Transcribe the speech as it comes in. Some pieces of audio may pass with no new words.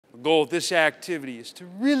goal of this activity is to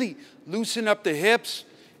really loosen up the hips.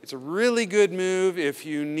 It's a really good move if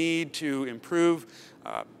you need to improve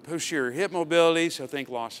posterior hip mobility, so think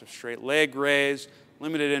loss of straight leg raise,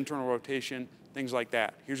 limited internal rotation, things like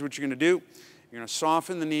that. Here's what you're going to do. You're going to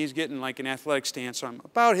soften the knees, get in like an athletic stance. So I'm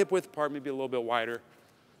about hip width apart, maybe a little bit wider.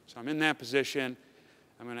 So I'm in that position.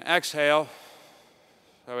 I'm going to exhale.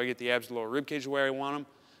 So I get the abs, the lower rib cage where I want them.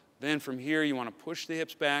 Then from here, you want to push the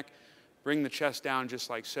hips back, bring the chest down just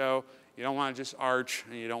like so. You don't want to just arch,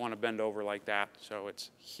 and you don't want to bend over like that. So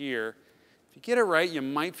it's here. If you get it right, you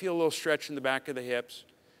might feel a little stretch in the back of the hips.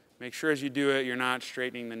 Make sure as you do it, you're not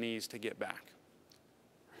straightening the knees to get back.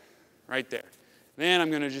 Right there. Then I'm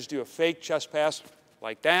going to just do a fake chest pass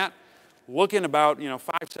like that, looking about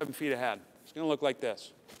 5-7 feet ahead. It's going to look like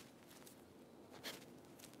this.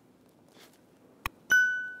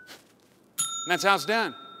 And that's how it's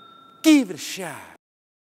done. Give it a shot.